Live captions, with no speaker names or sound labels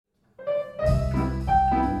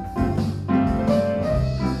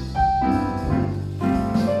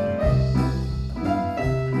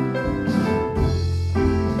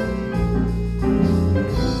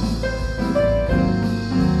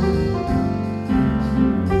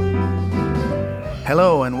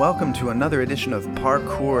Hello and welcome to another edition of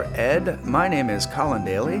Parkour Ed. My name is Colin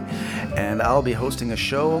Dailey and I'll be hosting a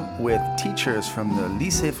show with teachers from the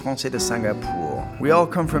Lycée Français de Singapour. We all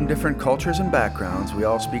come from different cultures and backgrounds, we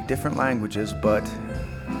all speak different languages, but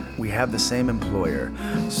we have the same employer.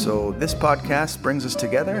 So this podcast brings us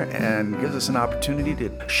together and gives us an opportunity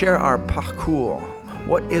to share our parcours.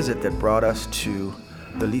 What is it that brought us to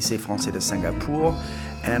the Lycée Français de Singapour?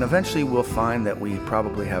 And eventually we'll find that we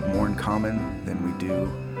probably have more in common than we do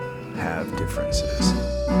have differences.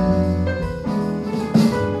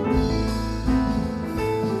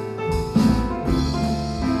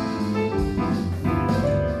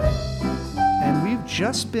 And we've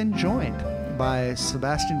just been joined by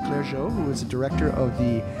Sébastien Clergeault, who is the director of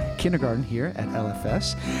the kindergarten here at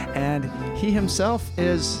LFS. And he himself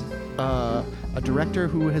is a director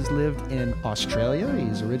who has lived in Australia.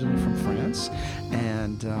 He's originally from France,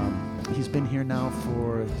 and he's been here now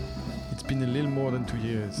for... It's been a little more than 2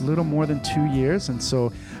 years. A little more than 2 years, and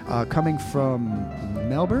so coming from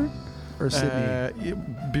Melbourne or Sydney?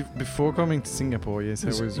 Before coming to Singapore, yes, I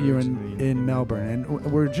was You're in Melbourne, and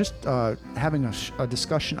we're just having a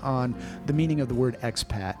discussion on the meaning of the word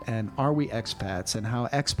expat, and are we expats, and how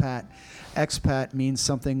expat means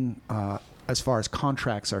something as far as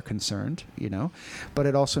contracts are concerned, but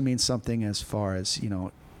it also means something as far as,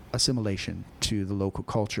 assimilation to the local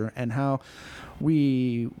culture, and how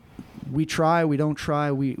we try, we don't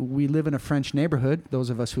try. We live in a French neighborhood. Those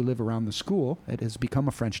of us who live around the school, it has become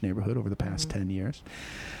a French neighborhood over the past 10 years.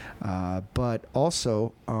 But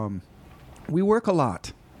also, we work a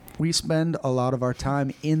lot. We spend a lot of our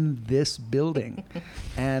time in this building,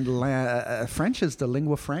 and French is the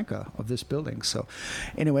lingua franca of this building. So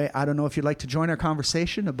anyway, I don't know if you'd like to join our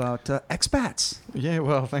conversation about expats. Yeah,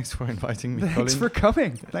 well, thanks for inviting me, Thanks Colin. for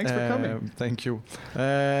coming. Thanks for coming. Thank you.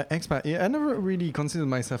 Expat, yeah, I never really considered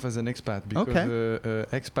myself as an expat, because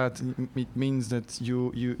expat, it means that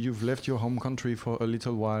you've left your home country for a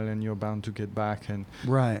little while and you're bound to get back. And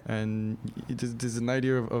right. And there's an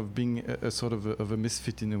idea of being a sort of a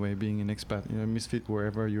misfit in a way, being an expat, a misfit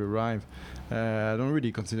wherever you arrive. I don't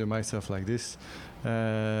really consider myself like this.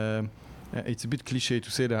 It's a bit cliche to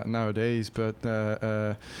say that nowadays, but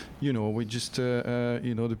we're just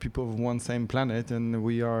the people of one same planet, and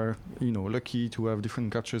we are lucky to have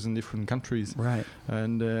different cultures in different countries. Right.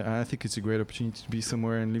 And I think it's a great opportunity to be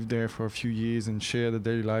somewhere and live there for a few years and share the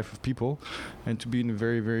daily life of people, and to be in a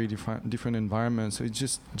very, very different environment. So it's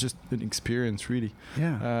just an experience, really.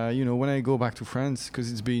 Yeah. When I go back to France, because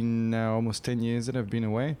it's been now almost 10 years that I've been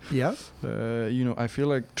away. Yeah. I feel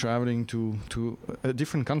like traveling to a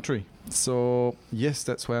different country. So yes,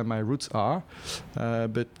 that's where my roots are,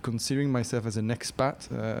 but considering myself as an expat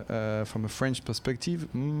from a French perspective,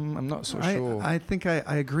 I'm not so sure. I think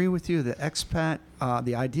I agree with you. The expat,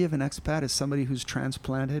 the idea of an expat is somebody who's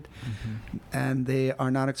transplanted, and they are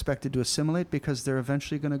not expected to assimilate because they're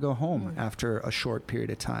eventually going to go home after a short period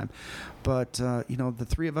of time. But the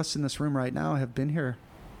three of us in this room right now have been here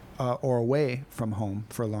or away from home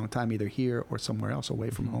for a long time, either here or somewhere else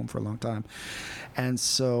away from home for a long time. And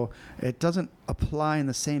so it doesn't apply in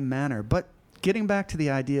the same manner. But getting back to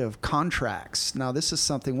the idea of contracts, now this is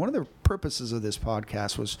something, one of the purposes of this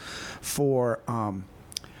podcast was for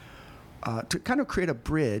to kind of create a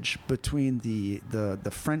bridge between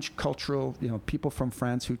the French cultural, people from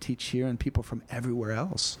France who teach here and people from everywhere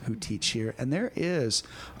else who teach here. And there is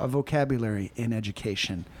a vocabulary in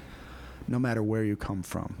education, no matter where you come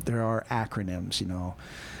from. There are acronyms,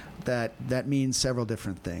 that mean several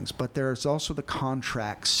different things. But there's also the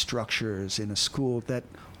contract structures in a school that,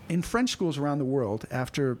 in French schools around the world,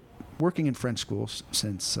 after working in French schools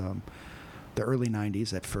since the early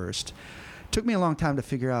 90s at first, took me a long time to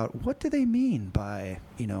figure out what do they mean by,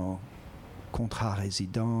 contrat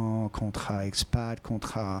résident, contrat expat,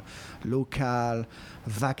 contrat local,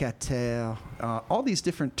 vacataire, all these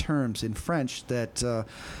different terms in French that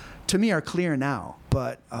to me are clear now,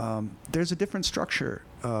 but there's a different structure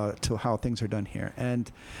to how things are done here,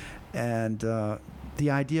 and the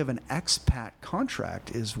idea of an expat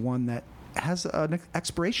contract is one that has an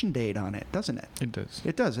expiration date on it, doesn't it? It does.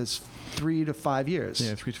 It does. It's 3 to 5 years.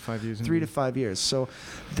 Yeah, 3 to 5 years. 3 to 5 years. So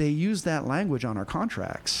they use that language on our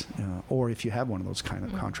contracts, or if you have one of those kind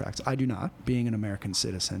of contracts. I do not. Being an American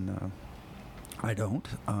citizen, I don't.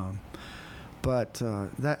 But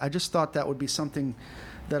that I just thought that would be something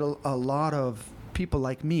that a lot of people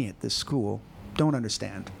like me at this school don't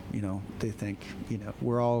understand. They think,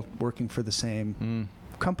 we're all working for the same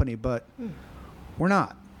company, but we're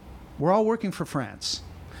not. We're all working for France,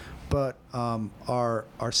 but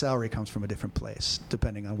our salary comes from a different place,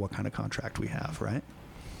 depending on what kind of contract we have, right?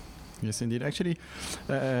 Yes, indeed. Actually,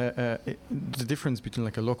 the difference between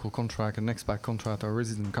like a local contract, an expat contract, or a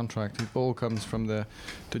resident contract, it all comes from the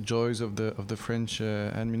joys of the French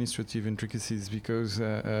administrative intricacies. Because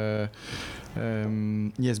yes,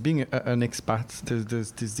 being an expat,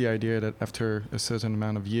 there's the idea that after a certain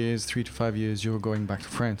amount of years, 3 to 5 years, you're going back to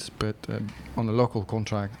France. But on a local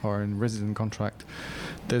contract or a resident contract,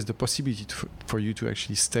 there's the possibility for you to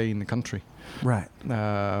actually stay in the country. Right.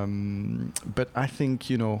 But I think,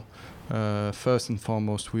 first and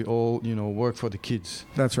foremost, we all, work for the kids.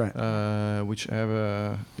 That's right.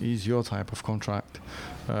 Whichever is your type of contract.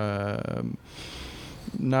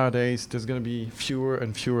 Nowadays, there's going to be fewer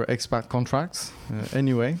and fewer expat contracts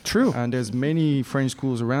anyway. True. And there's many French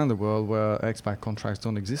schools around the world where expat contracts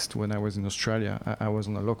don't exist. When I was in Australia, I was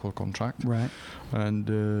on a local contract. Right.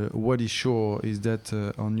 And what is sure is that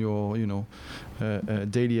on your,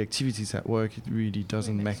 daily activities at work, it really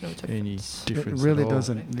doesn't make any difference. It really at all.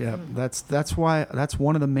 doesn't. Yeah, that's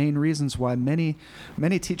one of the main reasons why many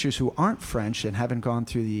teachers who aren't French and haven't gone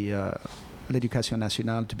through the l'Éducation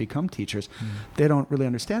nationale to become teachers, they don't really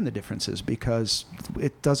understand the differences because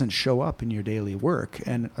it doesn't show up in your daily work,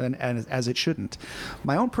 and as it shouldn't.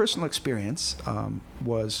 My own personal experience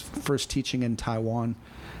was first teaching in Taiwan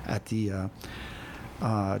at the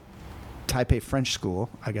Taipei French School,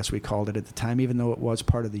 I guess we called it at the time, even though it was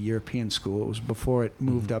part of the European school. It was before it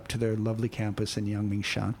moved up to their lovely campus in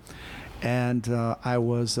Yangmingshan. And I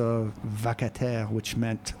was a vacataire, which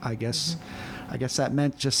meant, I guess that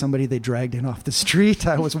meant just somebody they dragged in off the street.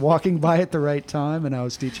 I was walking by at the right time, and I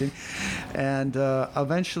was teaching. And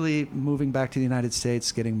eventually moving back to the United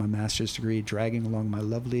States, getting my master's degree, dragging along my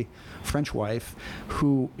lovely French wife,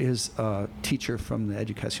 who is a teacher from the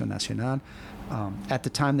Éducation nationale. At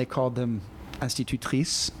the time, they called them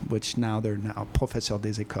institutrices, which they're now professeurs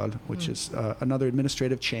des écoles, which is another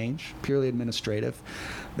administrative change, purely administrative,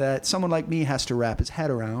 that someone like me has to wrap his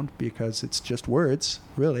head around because it's just words,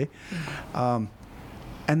 really. And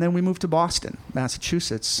then we moved to Boston,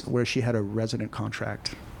 Massachusetts, where she had a resident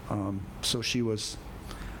contract. So she was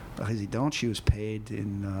a résidente. She was paid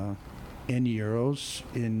in euros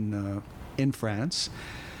in France.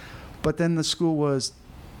 But then the school was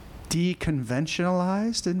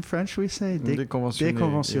deconventionalized, in French we say,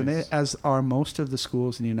 déconventionné, yes. as are most of the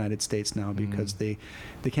schools in the United States now, because they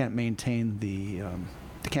can't maintain the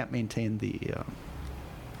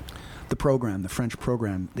program, the French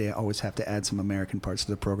program. They always have to add some American parts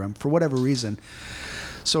to the program for whatever reason.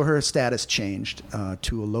 So her status changed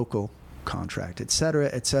to a local contract, et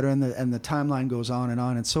cetera, and the timeline goes on.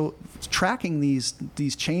 And so tracking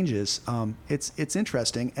these changes, it's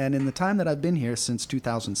interesting. And in the time that I've been here since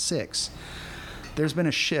 2006, there's been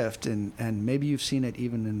a shift, and maybe you've seen it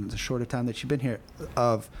even in the shorter time that you've been here,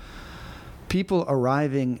 of people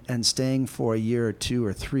arriving and staying for a year or 2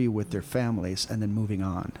 or 3 with their families and then moving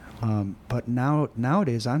on. But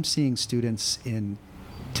nowadays I'm seeing students in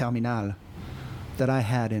Terminale that I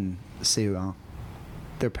had in CE1.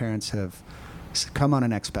 Their parents have come on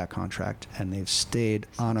an expat contract and they've stayed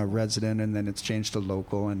on a resident, and then it's changed to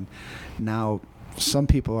local, and now some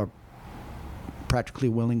people are practically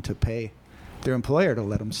willing to pay their employer to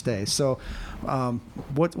let them stay. So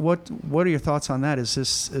what are your thoughts on that?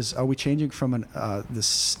 Are we changing from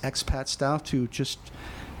this expat style to just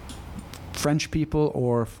French people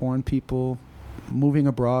or foreign people moving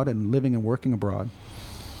abroad and living and working abroad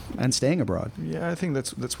and staying abroad? Yeah, I think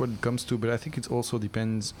that's what it comes to, but I think it also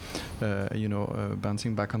depends.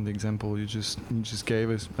 Bouncing back on the example you just gave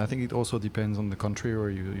us, I think it also depends on the country where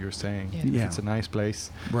you're staying. Yeah. If it's a nice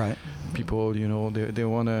place, right? People, they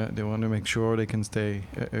wanna make sure they can stay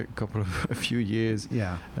a few years.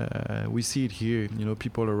 Yeah. We see it here.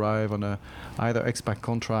 People arrive on either expat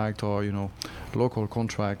contract or local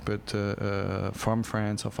contract, but from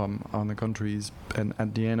France or from other countries, and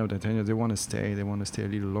at the end of the tenure, they want to stay. They want to stay a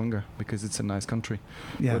little longer because it's a nice country.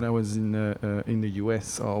 Yeah. When I was in the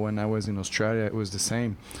US or when I was in Australia, it was the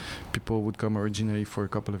same. People would come originally for a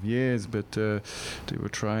couple of years, but they were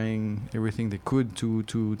trying everything they could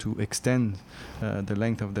to extend the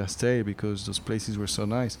length of their stay because those places were so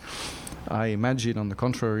nice. I imagine, on the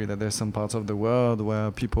contrary, that there's some parts of the world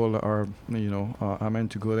where people are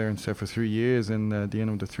meant to go there and stay for 3 years, and at the end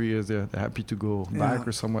of the 3 years, they're happy to go back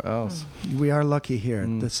or somewhere else. We are lucky here.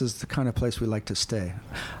 This is the kind of place we like to stay.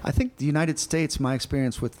 I think the United States, my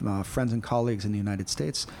experience with friends and colleagues in the United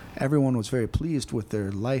States, everyone was very pleased with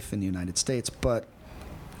their life in the United States, but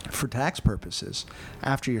for tax purposes,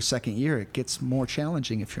 after your second year, it gets more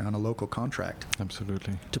challenging if you're on a local contract.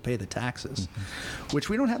 Absolutely. To pay the taxes, which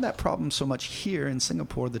we don't have that problem so much here in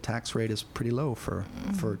Singapore. The tax rate is pretty low for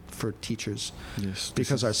teachers, Yes,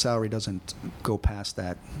 because our salary doesn't go past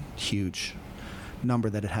that huge number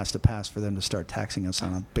that it has to pass for them to start taxing us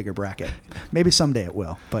on a bigger bracket. Maybe someday it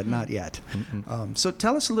will, but not yet. So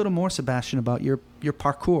tell us a little more, Sebastian, about your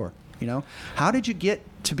parkour. You know, how did you get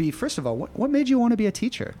to be, first of all, what made you want to be a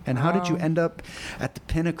teacher? And how did you end up at the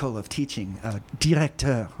pinnacle of teaching,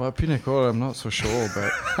 directeur? Well, pinnacle, I'm not so sure,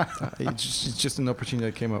 but it's just an opportunity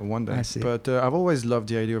that came up one day. I see. But I've always loved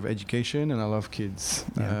the idea of education, and I love kids.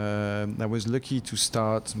 Yeah. I was lucky to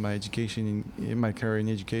start my education in my career in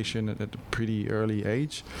education at a pretty early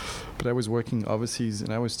age. But I was working overseas,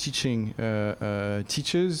 and I was teaching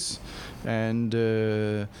teachers and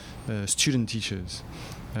student teachers.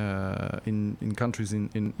 In countries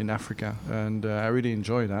in Africa, and I really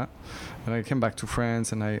enjoyed that. And I came back to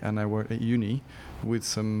France, and I worked at uni with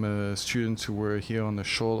some students who were here on a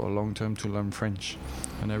short or long term to learn French.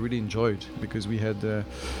 And I really enjoyed, because we had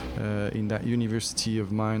in that university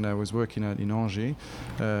of mine I was working at in Angers,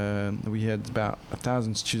 we had about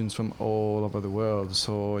 1,000 students from all over the world.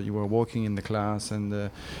 So you were walking in the class, and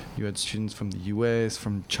you had students from the US,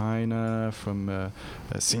 from China, from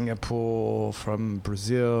Singapore, from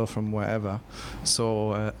Brazil, from wherever.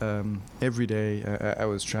 So every day I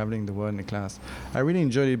was traveling the world in the class. I really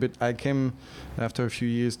enjoyed it, but I came after a few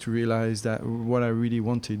years to realize that what I really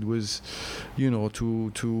wanted was,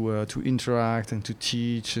 to interact and to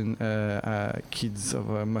teach and kids of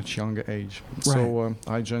a much younger age. Right. So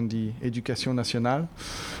I joined the Éducation nationale.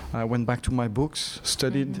 I went back to my books,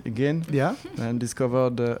 studied again, and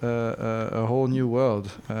discovered a whole new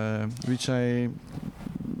world, which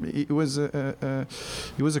it was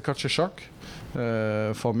a culture shock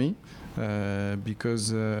for me.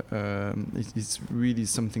 Because it's really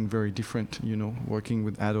something very different, working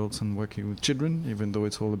with adults and working with children, even though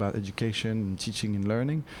it's all about education and teaching and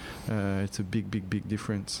learning. It's a big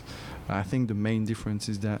difference. I think the main difference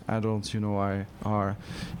is that adults, are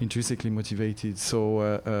intrinsically motivated. So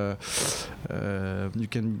you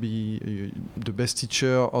can be the best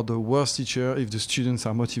teacher or the worst teacher. If the students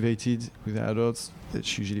are motivated with adults,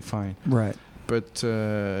 it's usually fine. Right. But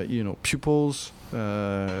pupils,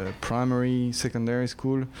 primary, secondary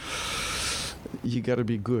school, you got to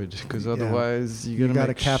be good, because otherwise you got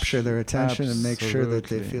to capture their attention and make sure that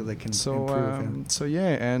they feel they can improve.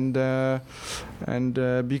 And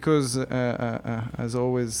because as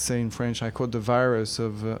always say in French, I caught the virus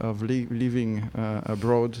of living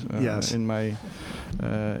abroad in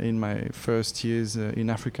my first years in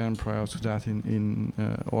Africa, and prior to that in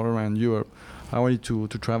all around Europe. I wanted to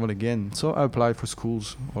travel again, so I applied for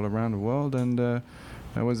schools all around the world, and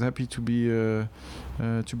I was happy to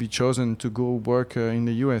be chosen to go work in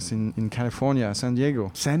the U.S. in California, San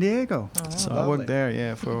Diego. San Diego. Oh, so I worked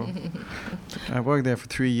there, I worked there for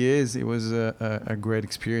 3 years. It was a great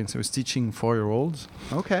experience. I was teaching 4-year-olds.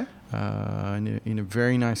 Okay. In a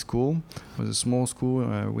very nice school. It was a small school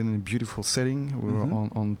within a beautiful setting. We were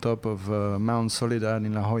on top of Mount Soledad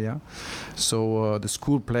in La Jolla. So the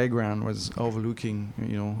school playground was overlooking,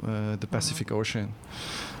 the Pacific Ocean.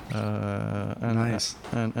 Nice.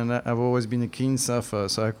 And I've always been a keen surfer,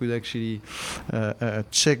 so I could actually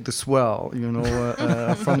check the swell,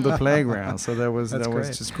 from the playground. So that was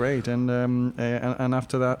just great. And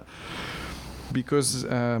after that, because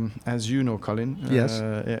as you know, Colin,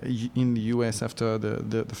 in the US, after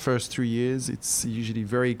the first 3 years, it's usually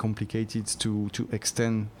very complicated to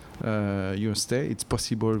extend your stay. It's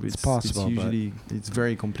possible. It's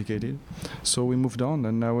very complicated. So we moved on,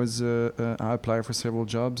 and I applied for several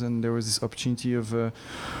jobs, and there was this opportunity of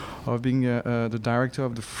being the director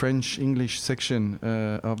of the French English section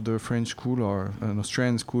of the French school, or an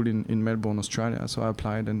Australian school in Melbourne, Australia. So I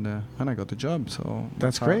applied, and I got the job. So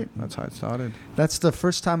that's great. That's how it started. That's the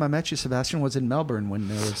first time I met you, Sebastian, was in Melbourne when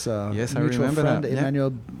there was a mutual friend,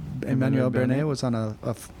 Emmanuel Bernet, was on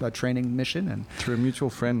a training mission, and through a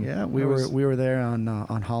mutual friend. Yeah, we were there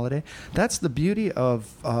on holiday. That's the beauty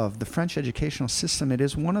of the French educational system. It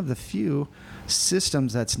is one of the few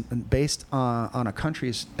systems that's based on a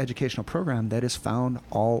country's educational program that is found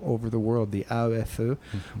all over the world. The AEFE,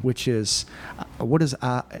 which is, what does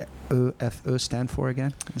AEFE stand for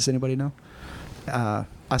again? Does anybody know?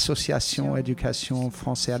 Association Éducation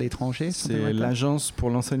Français à l'étranger. C'est l'Agence pour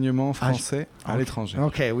l'enseignement français à l'étranger.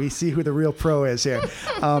 Okay, we see who the real pro is here.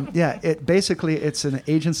 It's an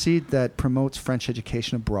agency that promotes French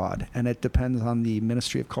education abroad, and it depends on the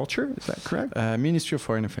Ministry of Culture. Is that correct? Ministry of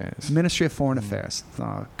Foreign Affairs. Ministry of Foreign Affairs.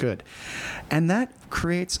 Good. And that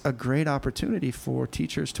creates a great opportunity for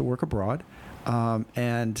teachers to work abroad,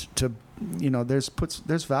 and to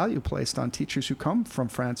there's value placed on teachers who come from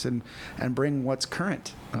France and bring what's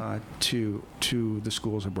current to the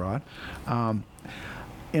schools abroad.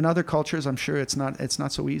 In other cultures, I'm sure it's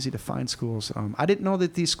not so easy to find schools. I didn't know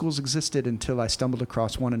that these schools existed until I stumbled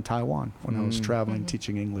across one in Taiwan when I was traveling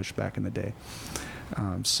teaching English back in the day.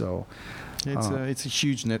 It's a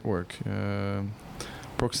huge network.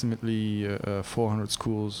 Approximately 400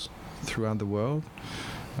 schools throughout the world,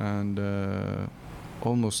 and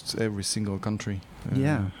almost every single country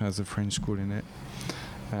has a French school in it,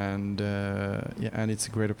 and it's a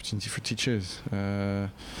great opportunity for teachers,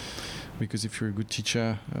 because if you're a good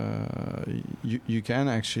teacher, you can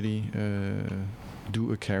actually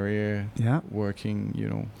do a career working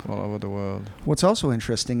all over the world. What's also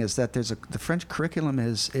interesting is that the French curriculum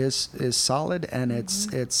is solid, and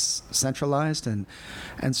it's centralized, and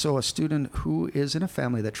so a student who is in a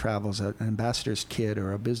family that travels, an ambassador's kid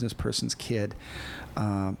or a business person's kid,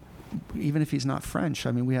 even if he's not French,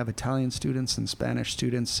 I mean, we have Italian students and Spanish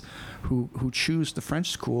students who choose the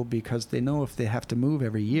French school because they know if they have to move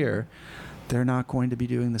every year, they're not going to be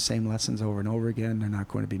doing the same lessons over and over again. They're not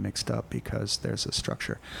going to be mixed up because there's a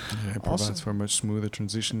structure. Yeah, it provides for a much smoother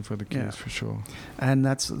transition for the kids, for sure. And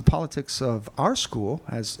that's the politics of our school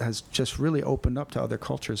has just really opened up to other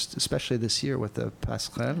cultures, especially this year with the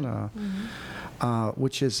Passerelle,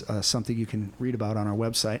 which is something you can read about on our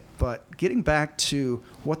website. But getting back to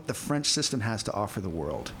what the French system has to offer the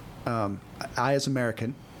world, I, as an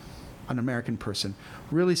American person,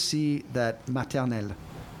 really see that maternelle,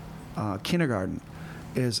 kindergarten,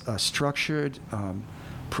 is a structured,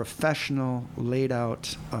 professional, laid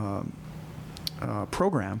out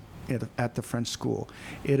program at the French school.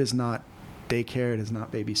 It is not daycare. It is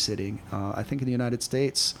not babysitting. I think in the United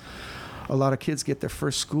States, a lot of kids get their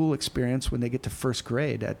first school experience when they get to first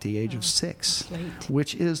grade at the age of 6,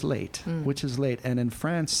 which is late. And in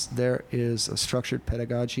France, there is a structured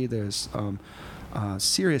pedagogy. There's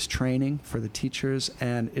serious training for the teachers,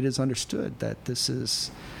 and it is understood that this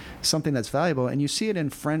is something that's valuable. And you see it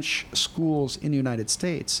in French schools in the United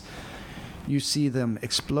States. You see them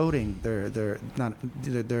exploding. Their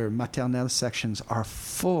maternelle sections are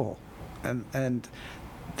full, and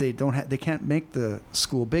they can't make the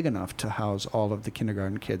school big enough to house all of the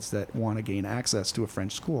kindergarten kids that want to gain access to a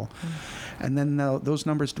French school. And then those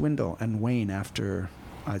numbers dwindle and wane after,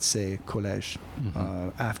 I'd say, collège.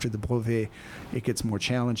 After the brevet, it gets more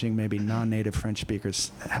challenging. Maybe non-native French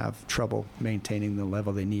speakers have trouble maintaining the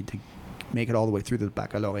level they need to make it all the way through the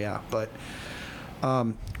baccalaureate. But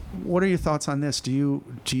what are your thoughts on this? Do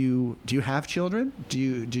you have children?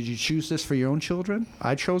 Did you choose this for your own children?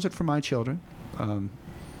 I chose it for my children.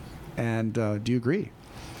 And do you agree?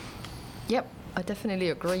 Yep, I definitely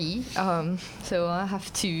agree. So I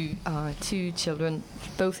have two children,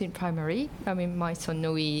 both in primary. I mean, my son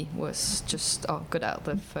Noe was just got out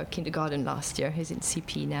of kindergarten last year. He's in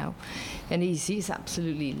CP now, and he's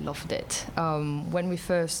absolutely loved it. When we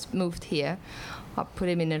first moved here, I put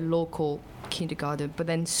him in a local kindergarten, but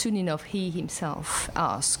then soon enough he himself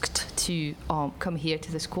asked to come here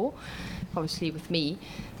to the school, obviously with me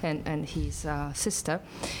and his sister.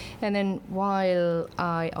 And then while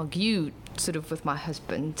I argued sort of with my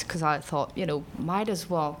husband, because I thought, might as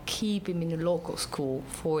well keep him in a local school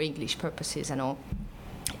for English purposes and all.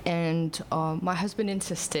 And my husband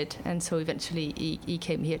insisted, and so eventually he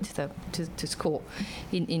came here to school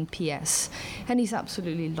in PS, and he's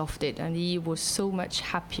absolutely loved it, and he was so much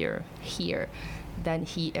happier here than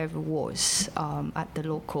he ever was at the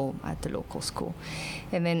local school.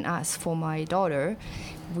 And then as for my daughter,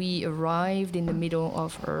 we arrived in the middle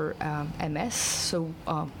of her MS, so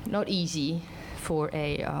not easy for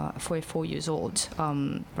a 4 years old,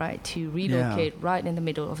 right, to relocate right in the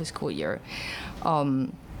middle of a school year.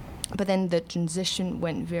 But then the transition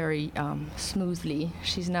went very smoothly.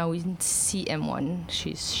 She's now in CM1.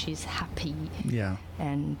 She's happy. Yeah.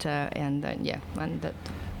 And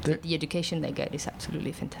the education they get is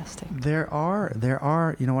absolutely fantastic. There are,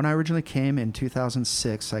 when I originally came in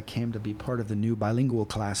 2006, I came to be part of the new bilingual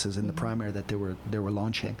classes in the primary that they were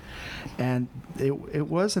launching. And it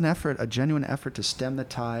was an effort, a genuine effort to stem the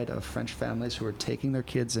tide of French families who were taking their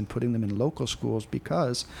kids and putting them in local schools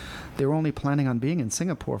because they were only planning on being in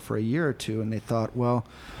Singapore for a year or two, and they thought, well,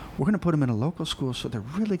 we're going to put them in a local school, so they're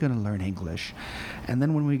really going to learn English. And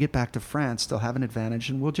then when we get back to France, they'll have an advantage,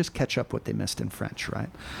 and we'll just catch up what they missed in French, right?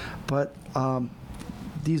 But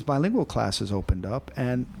these bilingual classes opened up,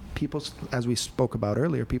 and people's, as we spoke about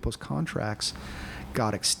earlier, people's contracts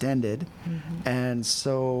got extended. And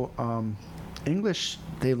so English,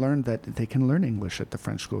 they learned that they can learn English at the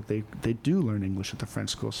French school. They do learn English at the French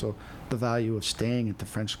school, so the value of staying at the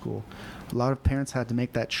French school. A lot of parents had to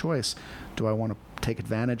make that choice. Do I want to take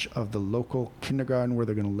advantage of the local kindergarten where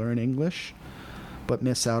they're going to learn English but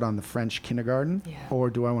miss out on the French kindergarten? Yeah.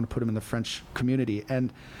 Or do I want to put them in the French community?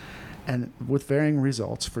 And with varying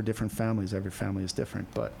results for different families. Every family is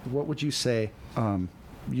different. But what would you say,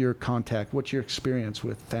 what's your experience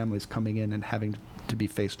with families coming in and having to be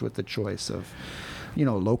faced with the choice of,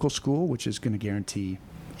 local school, which is going to guarantee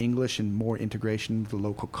English and more integration into the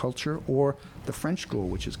local culture, or the French school,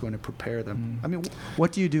 which is going to prepare them? I mean,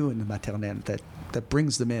 what do you do in the maternelle that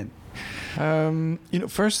brings them in?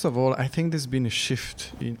 First of all, I think there's been a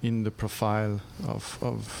shift in the profile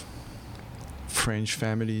of French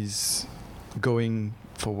families going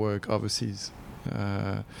for work overseas.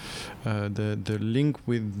 The link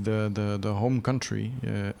with the home country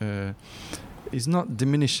is not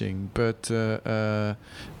diminishing, but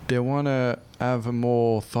they want to have a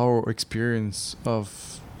more thorough experience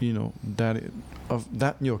of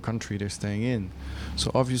that new country they're staying in.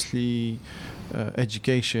 So obviously,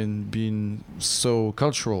 education being so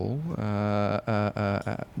cultural,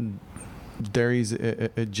 there is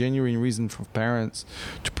a genuine reason for parents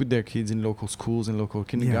to put their kids in local schools and local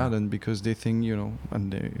kindergarten, because they think,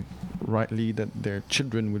 and they rightly, that their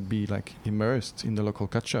children would be like immersed in the local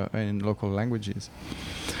culture and in local languages,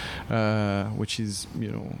 which is,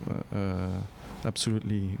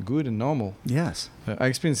 absolutely good and normal. Yes. I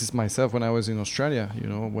experienced this myself when I was in Australia,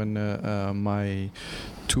 when my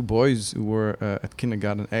two boys who were at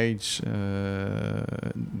kindergarten age,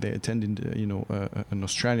 they attended, an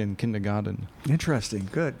Australian kindergarten. Interesting.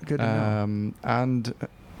 Good to know.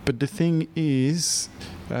 But the thing is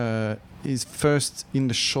first in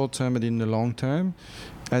the short term and in the long term,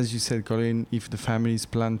 as you said, Colin, if the families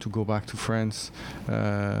plan to go back to France,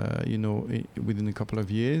 within a couple of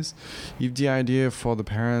years, if the idea for the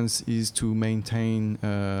parents is to maintain,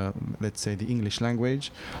 let's say, the English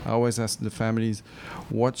language, I always ask the families,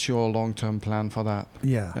 what's your long-term plan for that?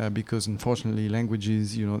 Yeah. Because unfortunately,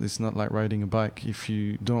 languages, it's not like riding a bike. If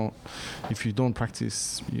you don't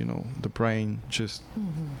practice, the brain just.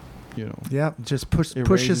 Just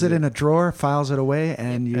pushes it in a drawer, files it away,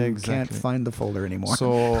 and you can't find the folder anymore.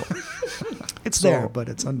 So it's there, but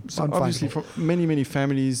it's unfindable. Obviously, for many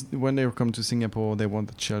families, when they come to Singapore, they want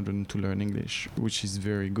the children to learn English, which is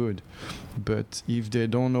very good. But if they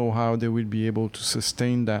don't know how they will be able to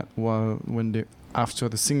sustain that after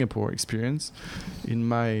the Singapore experience, in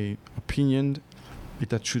my opinion,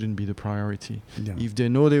 that shouldn't be the priority. Yeah. If they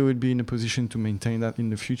know they would be in a position to maintain that in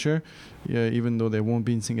the future, even though they won't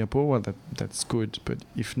be in Singapore, well, that's good. But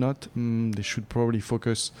if not, they should probably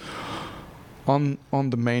focus on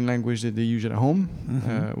the main language that they use at home,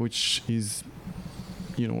 which is,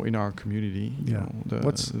 in our community,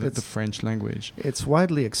 the French language. It's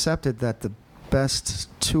widely accepted that the best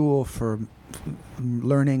tool for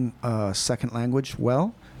learning a second language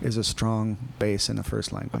is a strong base in a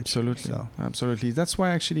first language. Absolutely. That's why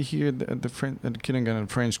actually here at the kindergarten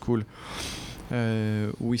French school,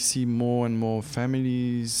 we see more and more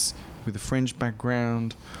families with a French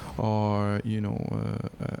background, or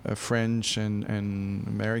a French and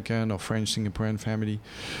American or French Singaporean family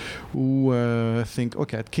who think,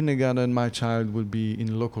 okay, at kindergarten my child will be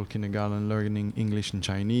in local kindergarten learning English and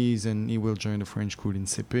Chinese, and he will join the French school in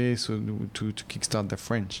CP, so to kickstart their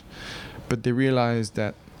French. But they realize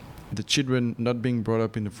that the children not being brought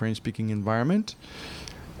up in the French-speaking environment,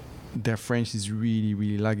 their French is really,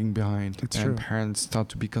 really lagging behind. It's and true. Parents start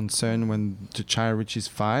to be concerned when the child reaches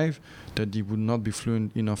 5 that he would not be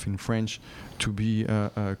fluent enough in French to be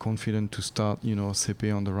confident to start,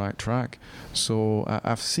 CP on the right track. So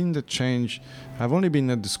I've seen the change. I've only been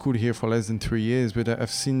at the school here for less than 3 years, but I've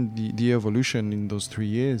seen the evolution in those 3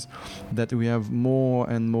 years, that we have more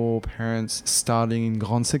and more parents starting in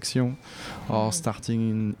grande section or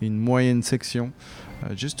starting in moyenne section,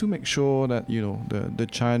 just to make sure that the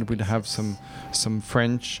child would have some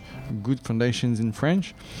French, good foundations in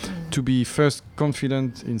French, to be first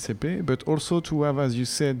confident in CP, but also to have, as you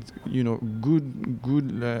said,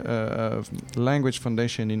 good language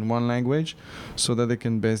foundation in one language, so that they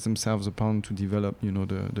can base themselves upon to develop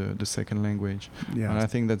the second language. Yeah. And I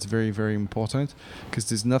think that's very, very important, because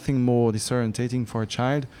there's nothing more disorientating for a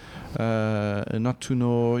child not to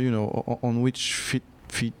know on which feet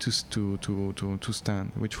to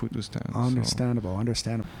stand, which foot to stand. Understandable.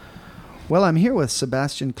 Well, I'm here with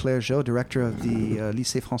Sébastien Clergeault, director of the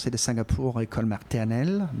Lycée Français de Singapour, École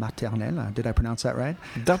Maternelle. Did I pronounce that right?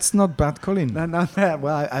 That's not bad, Colin. Not bad.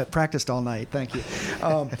 Well, I practiced all night. Thank you.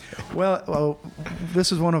 Well,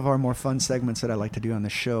 this is one of our more fun segments that I like to do on the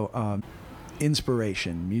show.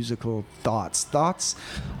 Inspiration, musical thoughts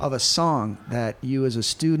of a song that you as a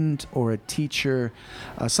student or a teacher,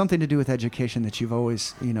 something to do with education that you've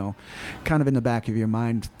always, kind of in the back of your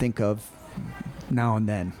mind think of now and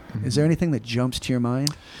then. Mm-hmm. Is there anything that jumps to your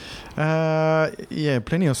mind? Yeah,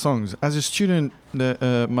 plenty of songs. As a student,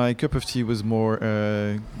 my cup of tea was more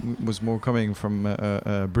coming from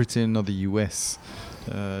Britain or the US.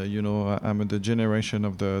 I'm the generation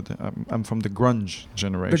of I'm from the grunge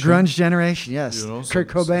generation. The grunge generation, yes. Kurt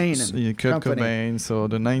Cobain. Kurt Cobain. So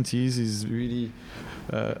the 90s is really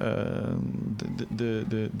the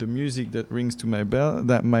music that rings to my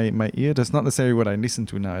ear. That's not necessarily what I listen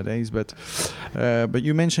to nowadays, but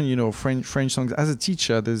you mentioned French songs. As a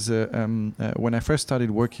teacher, there's when I first started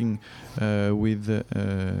working with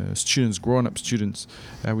students, grown-up students,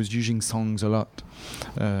 I was using songs a lot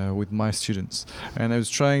with my students, and I was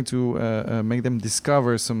trying to make them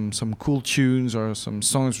discover some cool tunes or some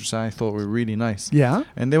songs which I thought were really nice. Yeah.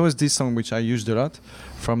 And there was this song which I used a lot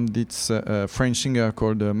from this French singer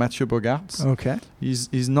called Mathieu Bogarts. Okay.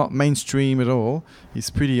 He's not mainstream at all. He's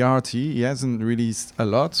pretty arty. He hasn't released a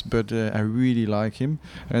lot, but I really like him.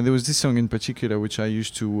 And there was this song in particular which I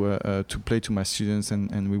used to play to my students,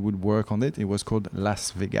 and we would work on it. It was called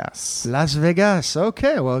Las Vegas. Las Vegas.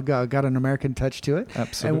 Okay. Well, got an American touch to it.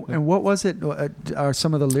 Absolutely. And what was it? Are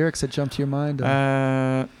some of the lyrics that jumped to your mind?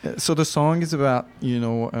 So the song is about,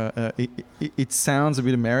 it sounds a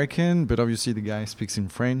bit American, but obviously the guy speaks in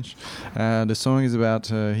French. The song is about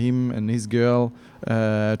him and his girl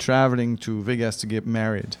traveling to Vegas to get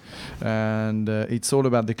married, and it's all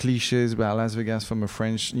about the cliches about Las Vegas from a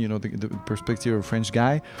French, the perspective of a French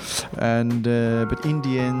guy, and but in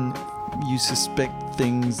the end, you suspect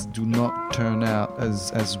things do not turn out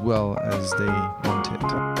as well as they wanted.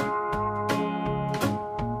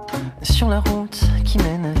 Sur la route qui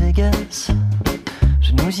mène à Vegas,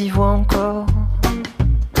 je nous y vois encore.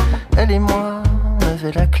 Elle et moi, on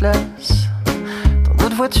avait la classe dans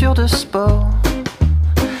notre voiture de sport.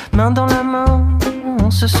 Main dans la main,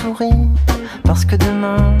 on se sourit, parce que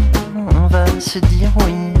demain, on va se dire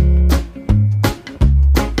oui.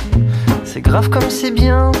 C'est grave comme c'est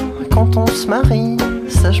bien quand on se marie,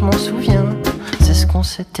 ça je m'en souviens, c'est ce qu'on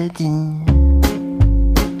s'était dit.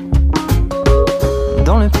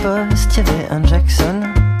 Dans le poste, y'avait un Jackson,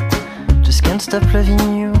 Just Can't Stop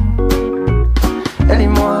Loving You. Elle et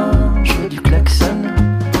moi, on jouait du klaxon,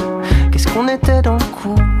 qu'est-ce qu'on était dans le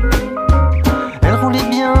coup. Elle roulait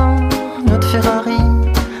bien, notre Ferrari,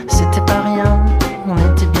 c'était pas rien, on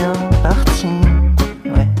était bien partis,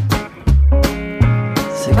 ouais.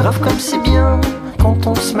 C'est grave comme c'est bien quand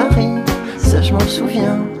on se marie, ça je m'en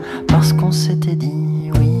souviens, parce qu'on s'était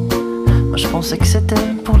dit oui. Moi je pensais que c'était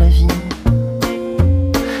pour la vie.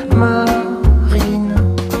 Marine,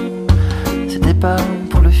 c'était pas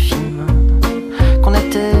pour le film, qu'on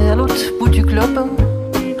était à l'autre bout du globe,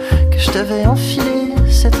 que je t'avais enfilé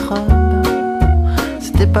cette robe.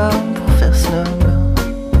 C'était pas pour faire snob,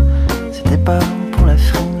 c'était pas pour la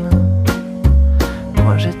frime.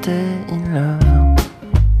 Moi j'étais in love,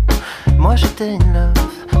 moi j'étais in love,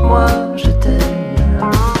 moi j'étais in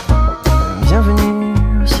love. Bienvenue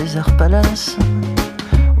au César Palace,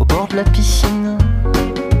 au bord de la piscine.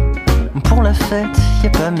 Pour la fête, y a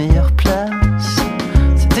pas meilleure place,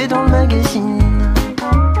 c'était dans le magazine.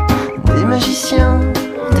 Des magiciens,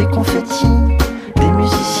 des confettis, des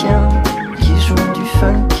musiciens qui jouent du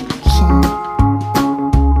funky.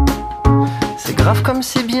 C'est grave comme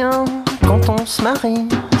c'est bien quand on se marie,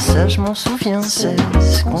 ça je m'en souviens, c'est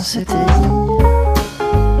ce qu'on s'était dit.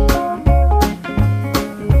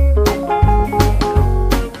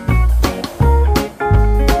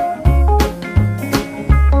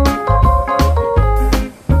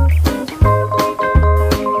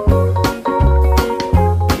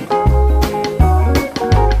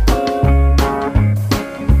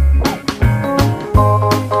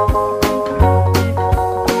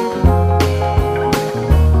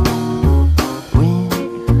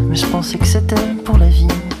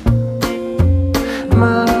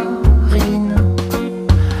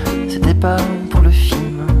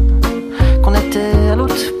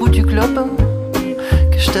 club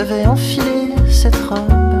que je t'avais enfilé cette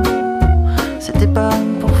robe. C'était pas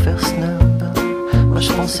pour faire snob, moi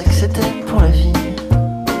je pensais que c'était pour la vie.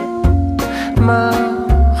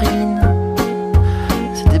 Marilyn,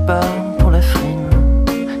 c'était pas pour la frime,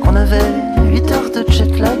 qu'on avait 8 heures de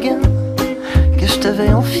jet lag, que je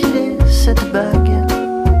t'avais enfilé cette bague.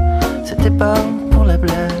 C'était pas pour la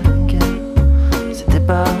blague, c'était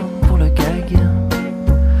pas pour le gag.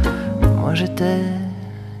 Moi j'étais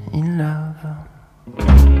in love.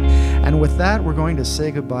 And with that, we're going to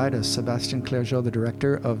say goodbye to Sébastien Clergeault, the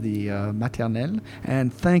director of the Maternelle.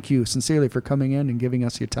 And thank you sincerely for coming in and giving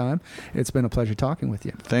us your time. It's been a pleasure talking with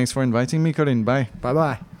you. Thanks for inviting me, Colin. Bye.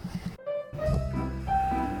 Bye-bye.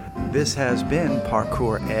 This has been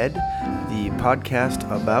Parkour Ed, the podcast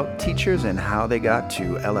about teachers and how they got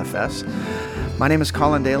to LFS. My name is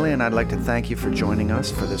Colin Dailey, and I'd like to thank you for joining us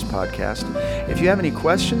for this podcast. If you have any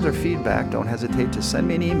questions or feedback, don't hesitate to send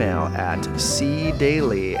me an email at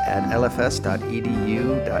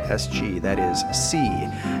cdailey@lfs.edu.sg. That is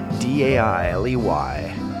CDAILEY.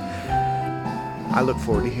 I look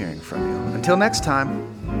forward to hearing from you. Until next time,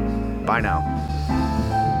 bye now.